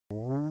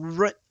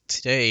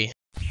Today,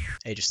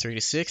 ages 3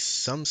 to 6,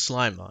 some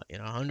Slimer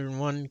in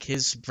 101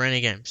 Kids Brainy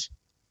Games.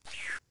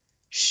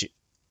 Shit.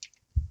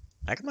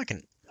 How come I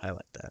can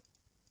highlight that?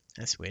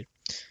 That's weird.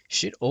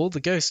 Shoot all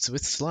the ghosts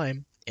with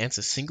slime.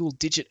 Answer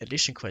single-digit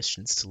addition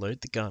questions to load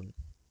the gun.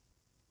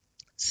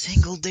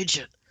 Single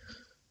digit!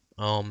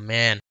 Oh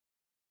man.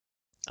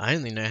 I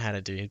only know how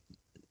to do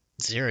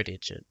 0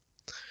 digit.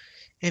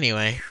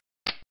 Anyway,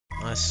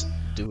 let's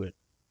do it.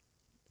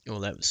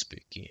 Oh, that was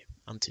spooky.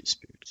 I'm too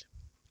spooked.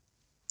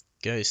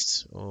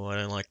 Ghosts. Oh, I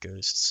don't like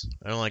ghosts.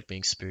 I don't like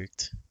being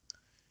spooked.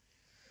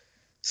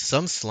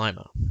 Some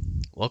Slimer.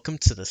 Welcome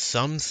to the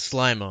Some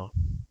Slimer.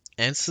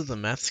 Answer the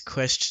maths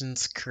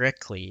questions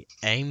correctly.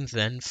 Aim,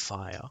 then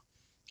fire.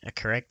 A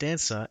correct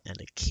answer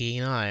and a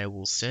keen eye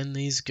will send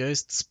these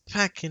ghosts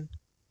packing.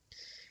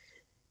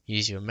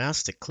 Use your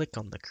mouse to click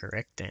on the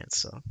correct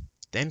answer.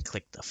 Then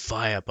click the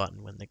fire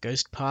button when the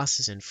ghost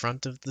passes in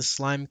front of the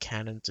slime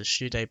cannon to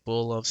shoot a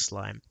ball of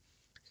slime.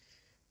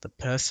 The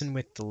person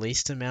with the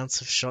least amounts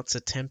of shots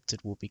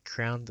attempted will be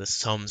crowned the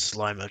Some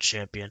Slimer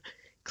champion.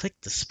 Click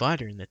the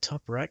spider in the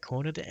top right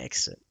corner to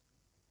exit.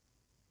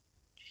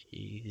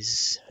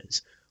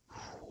 Jesus,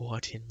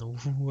 what in the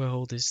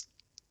world is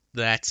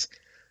that?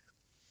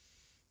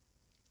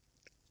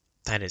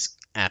 That is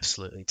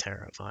absolutely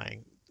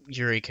terrifying.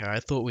 Eureka, I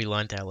thought we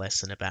learned our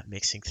lesson about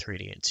mixing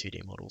 3D and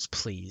 2D models.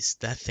 Please,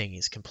 that thing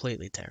is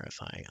completely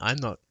terrifying. I'm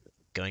not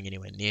going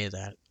anywhere near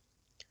that.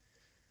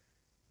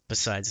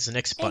 Besides, there's an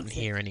X button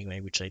here anyway,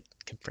 which I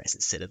can press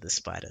instead of the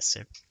spider,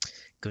 so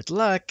good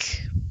luck!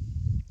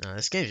 No,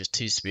 this game's just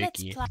too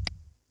spooky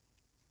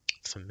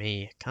for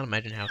me. I can't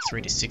imagine how a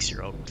 3 to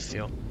 6-year-old would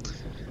feel.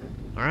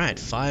 Alright,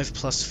 5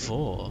 plus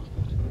 4.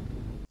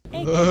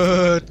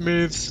 It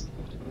moves!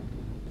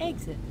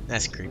 Exit.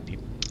 That's creepy.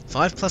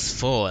 5 plus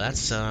 4,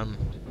 that's 5,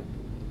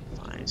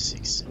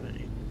 6,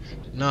 7,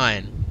 8,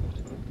 9.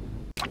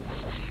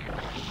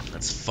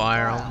 Let's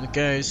fire on the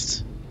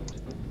ghost.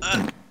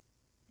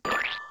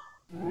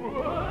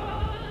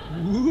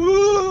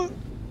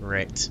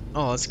 Wrecked.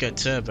 Oh, let's go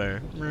turbo.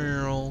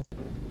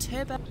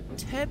 Turbo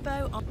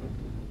on.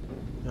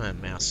 Oh,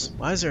 mouse.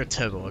 Why is there a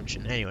turbo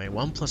option? Anyway,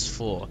 1 plus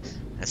 4.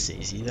 That's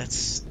easy.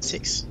 That's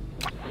 6.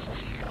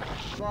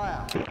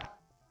 Fire.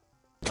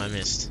 I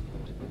missed.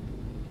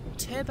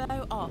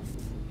 Turbo off.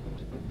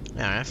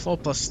 Alright, 4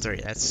 plus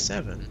 3. That's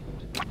 7.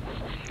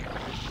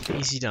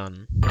 Easy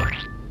done.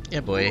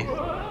 Yeah, boy.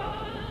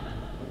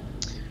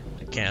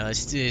 Okay,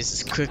 let's do this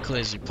as quickly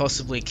as you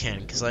possibly can,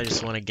 because I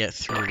just want to get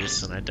through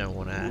this and I don't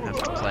want to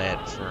have to play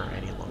it for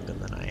any longer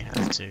than I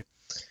have to.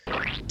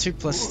 2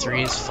 plus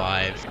 3 is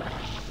 5.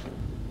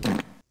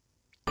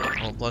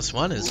 1 plus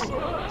 1 is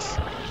 5.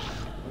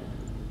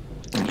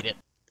 Get it.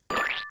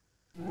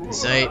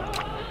 It's 8.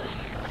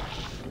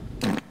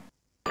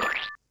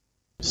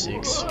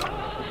 6.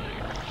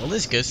 All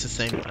these ghosts are the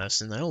same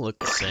person, they all look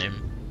the same.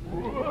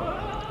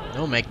 They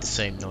all make the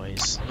same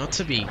noise. Not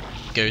to be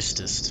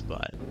ghostist,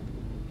 but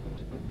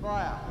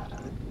Fire.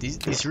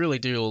 these really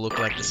do all look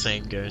like the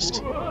same ghost,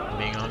 if I'm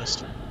being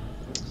honest.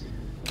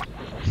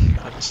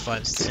 5 plus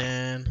 5 is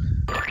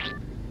 10.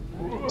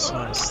 Plus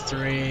 1 is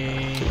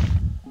 3.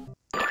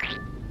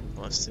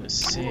 Plus 2 is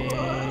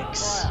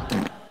 6.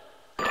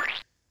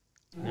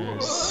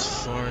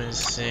 There's 4 is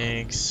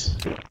 6.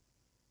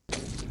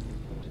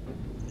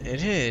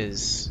 It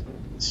is.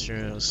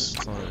 Zeros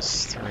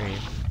plus 3.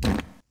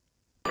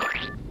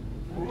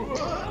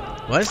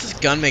 Why does this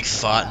gun make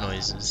fart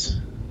noises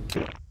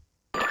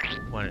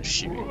when it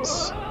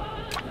shoots?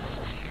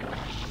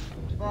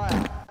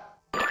 Fire.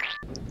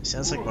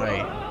 Sounds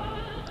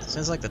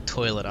like the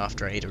toilet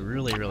after I ate a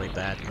really, really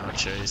bad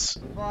nachos.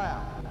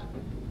 Fire.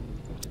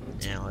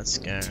 Now let's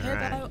go. Turbo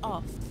Alright.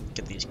 off.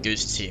 Get these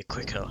ghosts here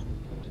quicker.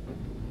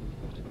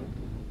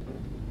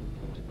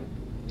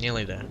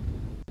 Nearly there.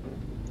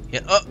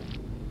 Yeah, oh!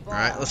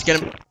 Alright, let's get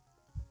him.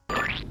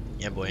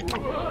 Yeah, boy.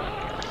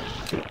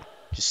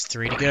 Just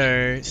 3 to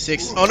go.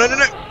 6. Oh, no, no,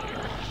 no!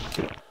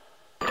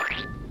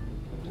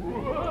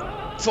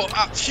 4.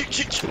 Ah, shoot,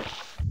 shoot, shoot!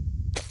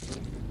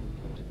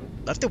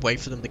 I have to wait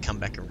for them to come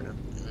back around.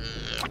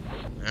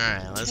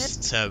 Alright,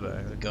 let's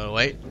turbo. We gotta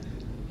wait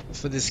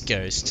for this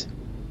ghost.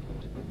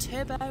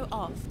 Turbo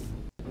off.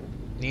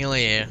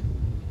 Nearly here.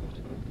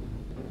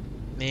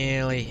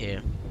 Nearly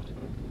here.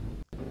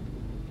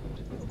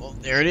 Well,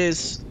 there it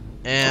is.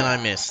 And I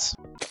missed.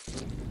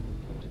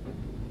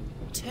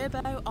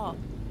 Turbo off.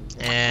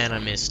 And I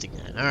missed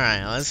again.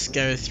 Alright, let's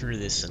go through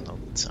this another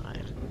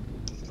time.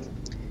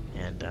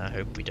 And I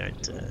hope we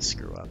don't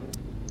screw up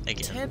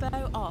again.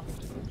 Turbo off.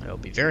 I'll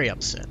be very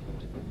upset.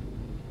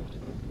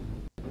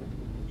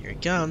 Here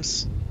it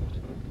comes.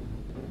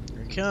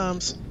 Here it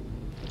comes.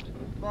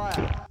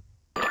 Fire.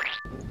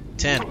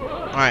 10.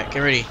 Alright, get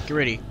ready. Get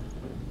ready.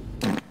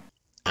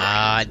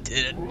 Ah, I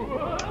did it.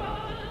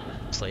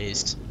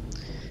 Pleased.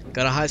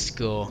 Got a high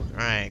score.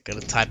 Alright,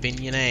 gotta type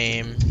in your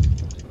name.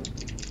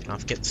 Can't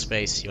forget the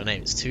space. Your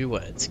name is 2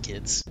 words,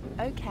 kids.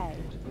 Okay.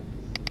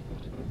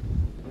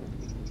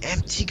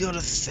 Empty got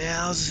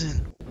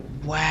 1,000.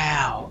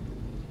 Wow.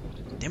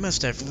 They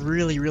must have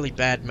really, really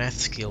bad math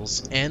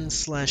skills and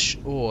slash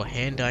or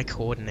hand-eye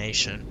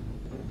coordination.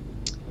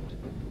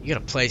 You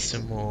gotta play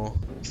some more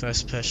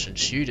first-person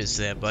shooters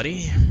there,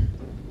 buddy.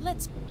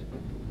 Let's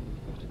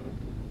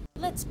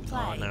Oh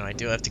play. no, I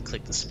do have to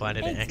click the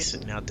spider to Exit.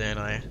 exit now, don't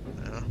I?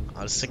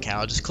 I'll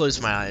just close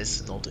my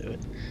eyes and I'll do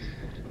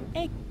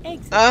it.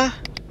 Exit. Ah!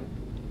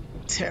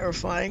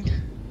 Terrifying.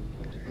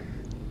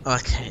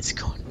 Okay, it's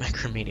gone.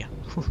 Macromedia.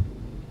 Whew.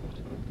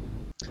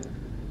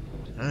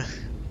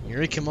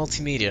 Eureka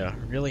Multimedia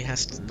really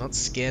has to not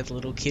scare the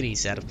little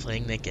kiddies out of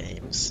playing their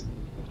games.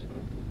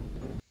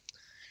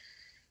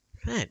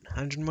 Right,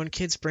 101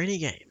 Kids Brainy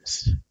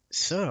Games.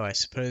 So, I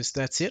suppose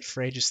that's it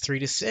for ages 3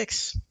 to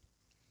 6.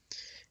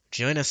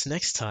 Join us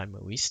next time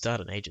where we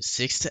start on ages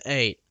 6 to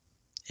 8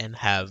 and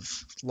have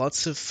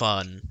lots of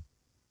fun.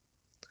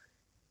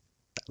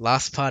 That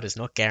last part is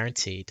not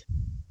guaranteed.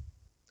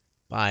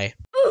 Bye.